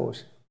oblige Ghosh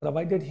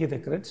provided he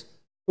recruits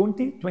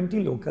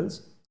 20 locals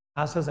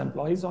as his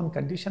employees on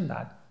condition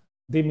that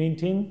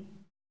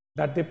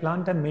they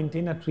plant and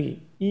maintain a tree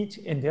each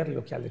in their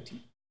locality.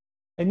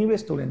 Anyway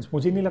students,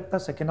 मुझे नहीं लगता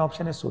second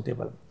option is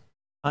suitable,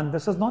 and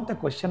this is not a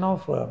question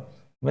of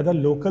whether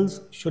locals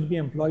should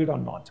be employed or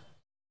not.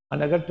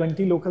 And अगर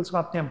 20 locals को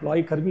आपने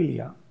employ कर भी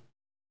लिया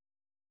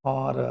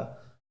और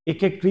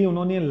एक ट्री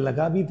उन्होंने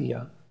लगा भी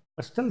दिया,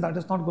 but still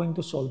that is not going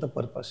to solve the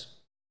purpose.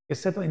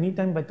 इससे तो एनी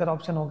टाइम बेटर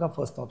ऑप्शन होगा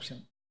first option.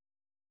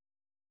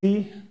 C,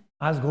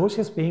 as Ghosh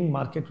is paying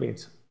market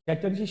rates,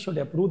 Chatterjee should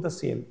approve the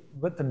sale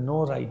with no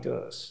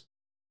riders.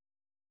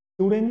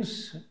 Students,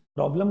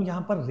 problem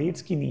यहाँ पर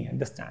rates की नहीं है,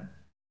 understand.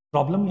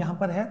 Problem यहाँ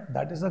पर है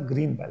that is a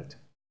green belt.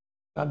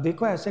 आप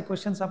देखो ऐसे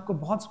क्वेश्चंस आपको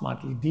बहुत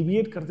स्मार्टली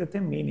डिविएट कर देते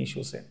हैं मेन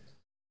इशू से।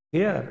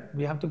 Here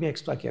we have to be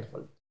extra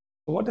careful.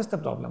 So what is the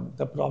problem?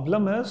 The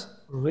problem is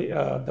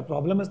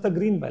the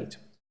green belt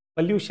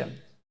pollution.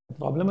 The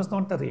problem is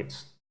not the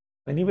rates.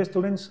 Anyway,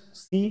 students,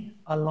 C,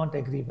 I'll not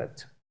agree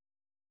with.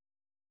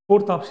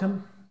 Fourth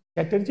option,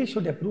 Chatterjee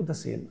should approve the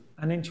sale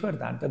and ensure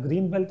that the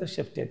green belt is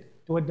shifted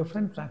to a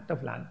different tract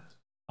of land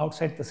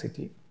outside the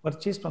city,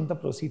 purchased from the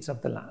proceeds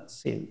of the land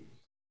sale.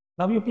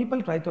 Now you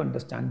people try to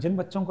understand. जिन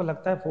बच्चों को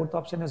लगता है fourth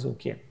option is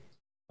okay,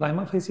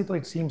 prima facie तो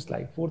it seems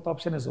like fourth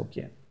option is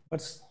okay,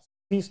 but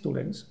see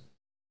students,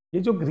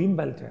 ये जो green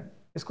belt है,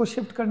 इसको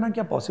shift करना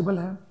क्या possible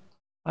है?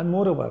 And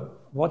moreover,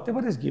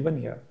 whatever is given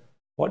here,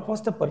 what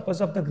was the purpose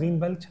of the green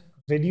belt?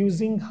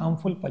 Reducing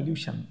harmful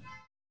pollution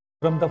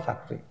from the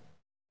factory.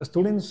 The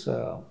students,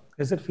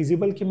 is it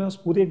feasible कि मैं उस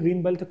पूरे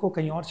green belt को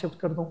कहीं और shift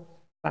कर दूँ,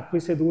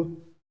 factory से दूर?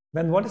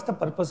 Then what is the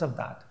purpose of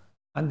that?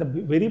 And the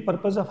very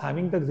purpose of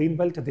having the green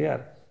belt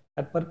there,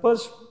 that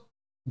purpose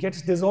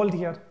gets dissolved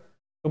here.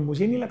 तो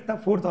मुझे नहीं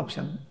लगता fourth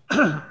option,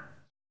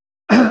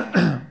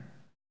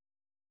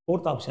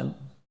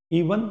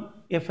 even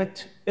if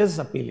it is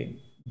appealing,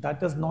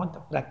 that is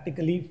not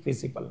practically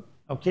feasible.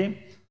 Okay,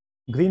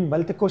 green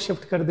belt को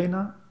shift कर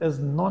देना is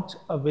not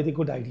a very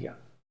good idea,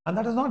 and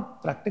that is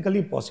not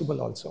practically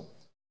possible also,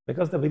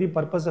 because the very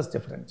purpose is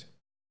different.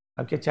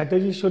 Okay,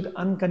 Chatterjee should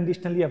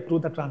unconditionally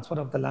approve the transfer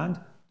of the land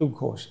to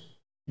Ghosh.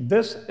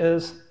 This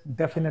is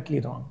definitely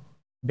wrong,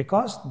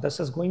 because this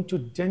is going to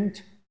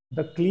dent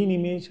the clean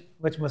image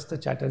which Mr.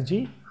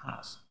 Chatterjee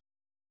has.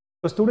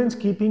 So students,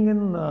 keeping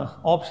in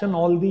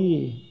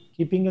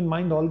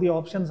mind all the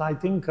options, I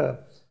think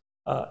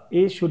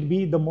A should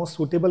be the most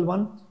suitable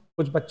one.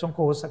 कुछ बच्चों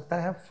को हो सकता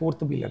है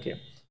fourth भी लगे,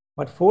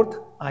 but fourth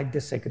I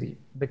disagree,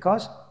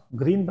 because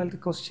green belt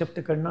को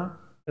shift करना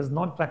is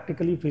not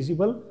practically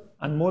feasible,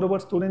 and moreover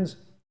students,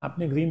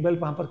 आपने green belt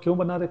वहाँ पर क्यों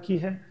बना रखी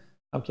है?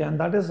 Okay, and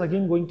that is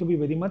again going to be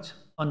very much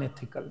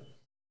unethical.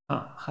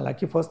 हाँ,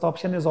 हालांकि first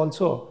option is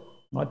also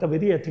not a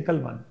very ethical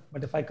one,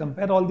 but if I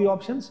compare all the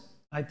options,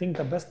 I think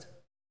the best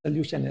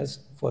solution is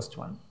first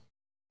one.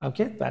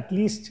 Okay, so at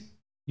least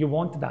you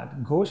want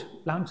that. Ghosh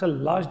plants a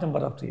large number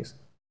of trees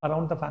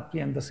around the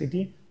factory and the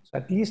city, so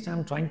at least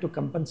I'm trying to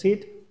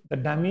compensate the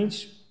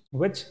damage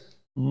which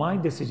my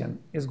decision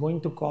is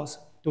going to cause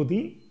to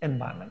the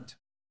environment.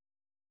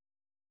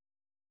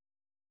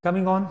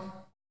 Coming on,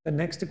 the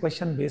next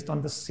question based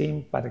on the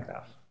same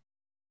paragraph.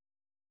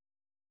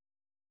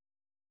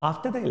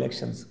 After the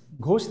elections,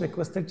 Ghosh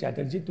requested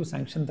Chatterjee to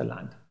sanction the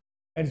land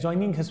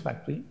adjoining his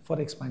factory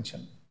for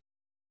expansion.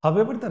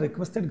 However, the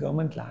requested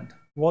government land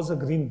was a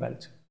green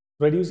belt,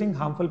 reducing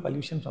harmful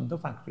pollution from the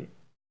factory.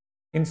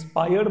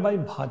 Inspired by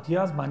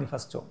Bhatia's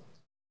manifesto.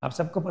 आप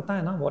सबको पता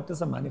है ना what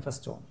is a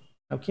manifesto?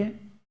 Okay?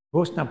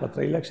 घोषणा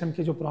पत्र, election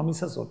के जो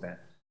promises होते हैं,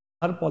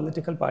 हर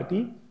पॉलिटिकल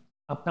पार्टी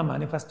अपना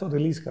मैनिफेस्टो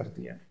रिलीज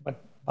करती है, बट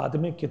बाद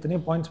में कितने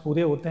पॉइंट्स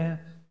पूरे होते हैं,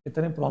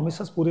 कितने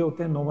प्रोमिसेस पूरे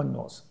होते हैं, no one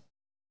knows.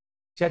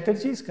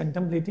 Chatterjee is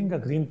contemplating a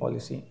green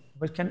policy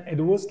which can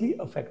adversely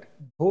affect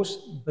Ghosh's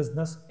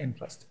business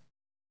interest.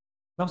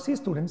 Now see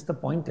students, the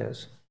point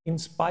is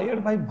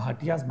inspired by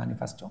Bhatia's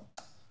manifesto.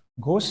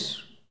 Ghosh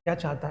क्या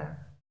चाहता है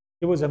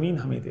कि वो जमीन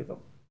हमें दे दो,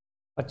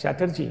 पर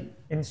Chatterjee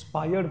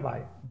inspired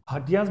by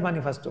Bhatia's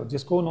manifesto,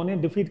 जिसको उन्होंने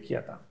डिफीट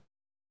किया था,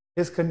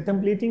 is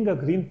contemplating a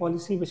green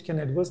policy which can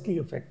adversely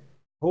affect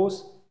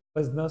Ghosh's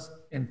business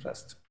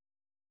interest.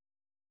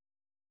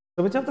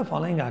 So which of the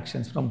following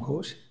actions from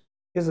Ghosh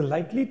is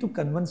likely to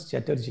convince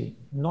Chatterjee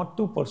not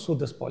to pursue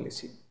this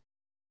policy?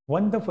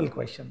 Wonderful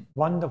question,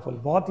 wonderful,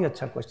 बहुत ही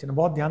अच्छा question है,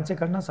 बहुत ध्यान से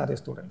करना सारे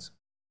students.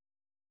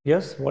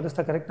 Yes, what is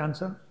the correct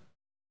answer?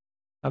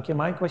 Okay,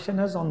 my question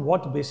is on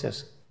what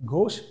basis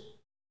Ghosh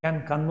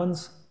can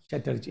convince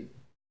Chatterjee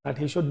that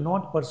he should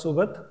not pursue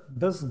with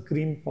this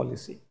green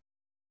policy.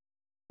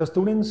 The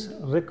students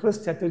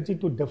request Chatterjee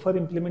to defer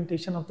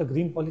implementation of the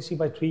green policy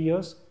by 3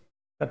 years,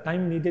 the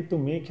time needed to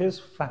make his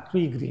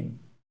factory green.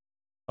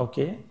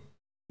 Okay,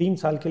 3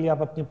 साल के लिए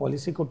आप अपनी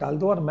policy को टाल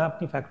दो और मैं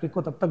अपनी फैक्ट्री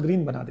को तब तक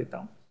ग्रीन बना देता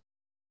हूँ.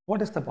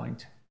 What is the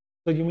point?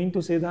 So you mean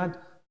to say that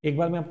एक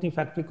बार मैं अपनी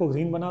फैक्ट्री को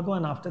ग्रीन बना दूँ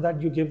and after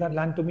that you give that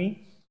land to me,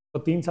 तो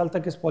 3 साल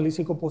तक इस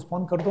पॉलिसी को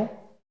पोस्टपोन कर दो,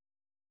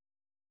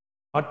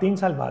 और 3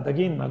 साल बाद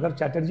अगेन अगर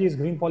चैटर्जी इस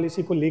ग्रीन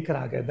पॉलिसी को लेकर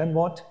आ गए, देन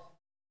व्हाट?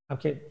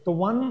 ओके, तो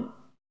वन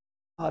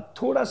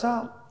थोड़ा सा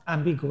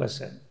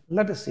एम्बिगुअस है.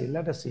 लेट अस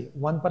सी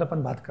वन पर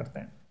अपन बात करते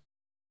हैं.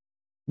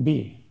 B,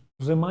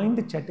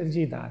 remind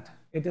Chatterjee that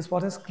it is for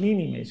his clean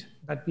image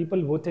that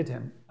people voted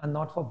him and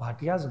not for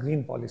Bhatia's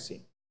green policy.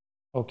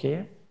 Okay.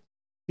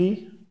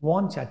 C,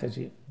 warn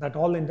Chatterjee that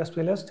all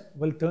industrialists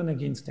will turn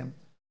against him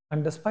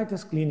and despite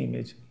his clean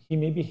image, he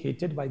may be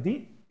hated by the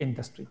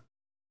industry.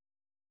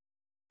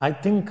 I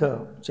think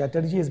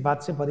Chatterjee इस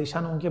बात से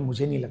परेशान होंगे,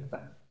 मुझे नहीं लगता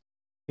है.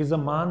 He is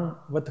a man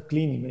with a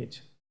clean image.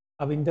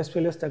 अब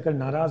इंडस्ट्रियलिस्ट अगर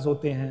नाराज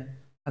होते हैं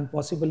and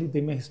possibly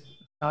they may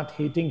start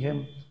hating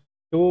him,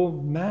 तो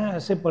मैं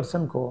ऐसे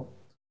पर्सन को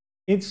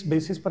इस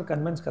बेसिस पर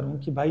कन्विंस करूं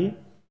कि भाई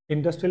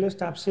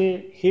इंडस्ट्रियलिस्ट आपसे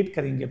हेट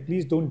करेंगे,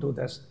 please don't do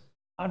this.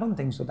 I don't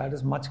think so that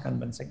is much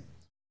convincing.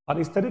 और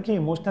इस तरह के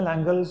इमोशनल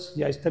एंगल्स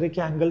या इस तरह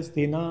के एंगल्स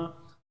देना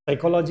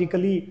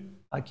साइकोलॉजिकली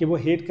कि वो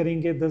हेट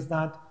करेंगे this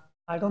that,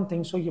 I don't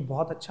think so ये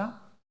बहुत अच्छा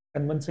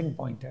कन्विंसिंग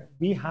पॉइंट है.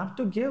 We have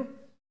to give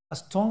a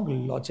strong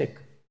logic.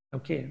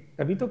 Okay,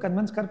 तभी तो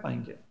कन्विंस कर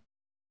पाएंगे.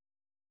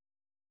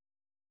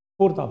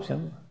 Fourth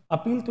option,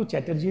 appeal to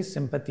Chatterjee's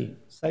sympathy,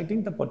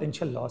 citing the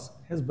potential loss,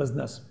 his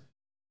business.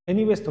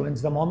 Anyway,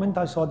 students, the moment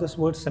I saw this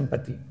word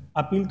sympathy,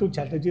 appeal to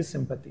Chatterjee's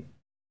sympathy,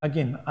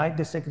 again, I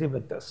disagree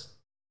with this.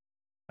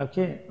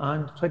 Okay,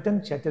 and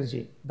threatened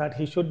Chatterjee that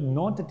he should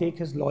not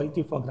take his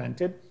loyalty for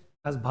granted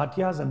as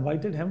Bhatia has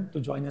invited him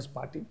to join his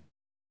party.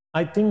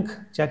 I think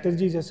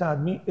Chatterjee जैसा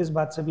आदमी इस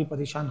बात से भी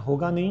परेशान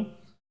होगा नहीं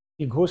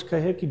कि घोष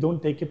कहे कि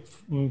don't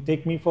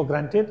take me for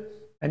granted.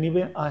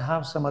 Anyway, I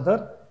have some other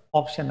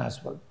option as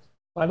well.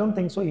 So I don't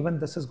think so even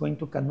this is going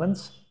to convince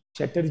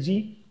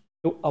Chatterjee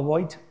to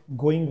avoid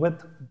going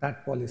with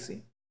that policy.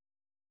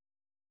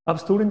 अब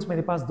students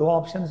मेरे पास दो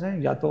options हैं,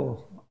 या तो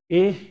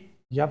ए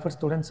या फिर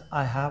students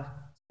I have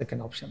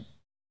second option.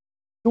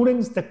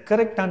 Students the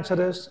correct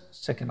answer is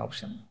second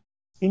option.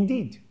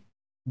 Indeed,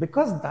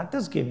 because that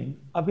is giving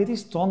a very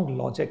strong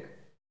logic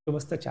to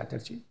Mr.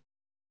 Chatterjee.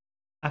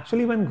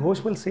 Actually, when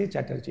Ghosh will say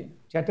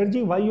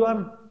Chatterjee, why you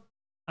are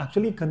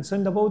actually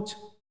concerned about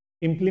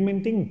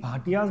implementing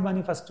Bhatia's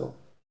manifesto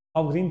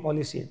of green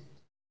policy?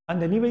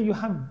 And anyway,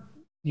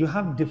 you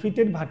have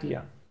defeated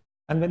Bhatia,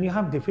 and when you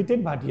have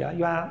defeated Bhatia,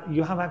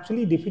 you have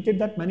actually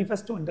defeated that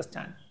manifesto.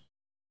 Understand?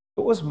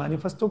 तो उस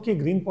manifesto की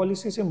green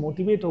policy से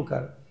motivate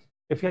होकर,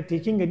 if you are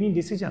taking any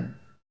decision,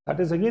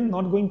 that is again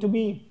not going to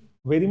be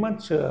very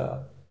much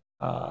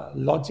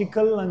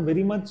logical and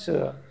very much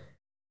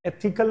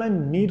ethical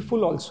and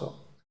needful also.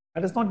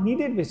 That is not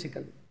needed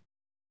basically.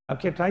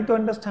 Okay, try to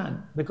understand,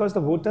 because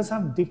the voters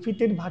have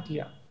defeated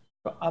Bhatia.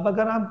 तो अब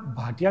अगर आप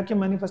भाटिया के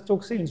manifesto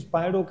से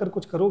inspired होकर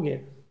कुछ करोगे,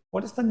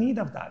 what is the need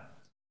of that?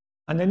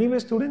 And anyway,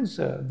 students,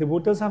 the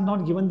voters have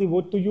not given the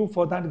vote to you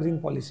for that green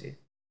policy.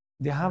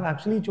 They have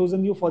actually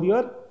chosen you for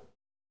your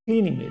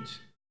clean image.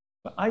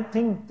 So I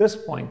think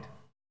this point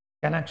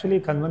can actually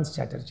convince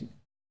Chatterjee.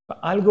 So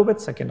I'll go with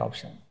second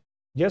option.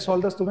 Yes,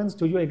 all the students,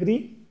 do you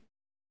agree?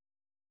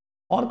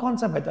 और कौन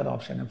सा better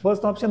option है?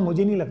 First option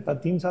मुझे नहीं लगता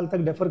 3 साल तक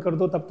defer कर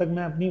दो तब तक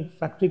मैं अपनी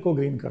फैक्ट्री को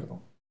ग्रीन कर दूं.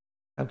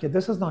 Okay,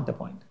 this is not a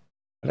point.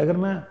 But अगर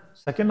मैं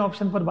सेकंड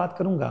ऑप्शन पर बात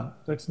करूंगा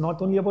तो it's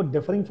not only about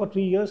differing for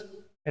 3 years,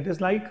 it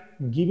is like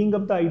giving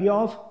up the idea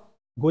of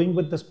going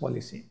with this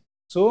policy.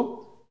 So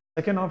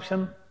second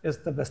option is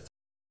the best.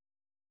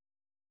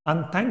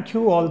 And thank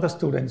you all the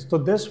students. So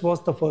this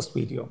was the first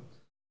video.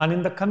 And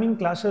in the coming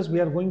classes, we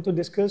are going to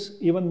discuss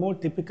even more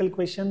typical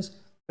questions,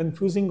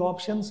 confusing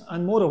options,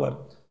 and moreover,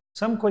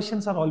 some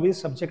questions are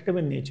always subjective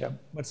in nature,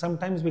 but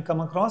sometimes we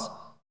come across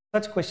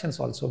such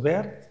questions also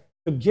where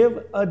to give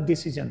a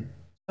decision,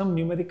 some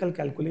numerical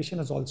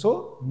calculation is also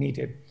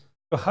needed.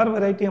 तो हर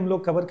variety हम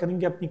लोग cover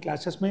करेंगे अपनी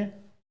classes में.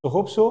 So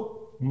hope so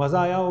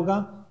मजा आया होगा,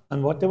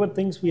 and whatever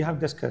things we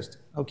have discussed,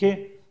 okay,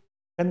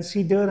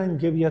 consider and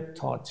give your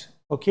thoughts,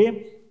 okay,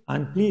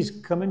 and please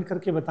comment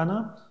करके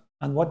बताना.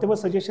 And whatever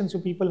suggestions you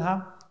people have,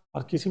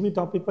 और किसी भी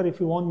topic पर if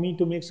you want me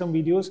to make some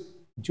videos,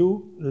 do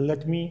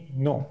let me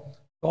know.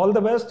 All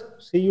the best.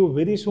 See you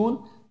very soon.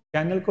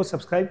 Channel को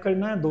subscribe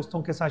करना है,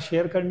 दोस्तों के साथ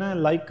शेयर करना है,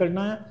 लाइक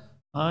करना है,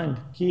 and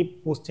keep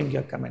posting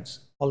your comments.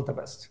 All the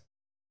best.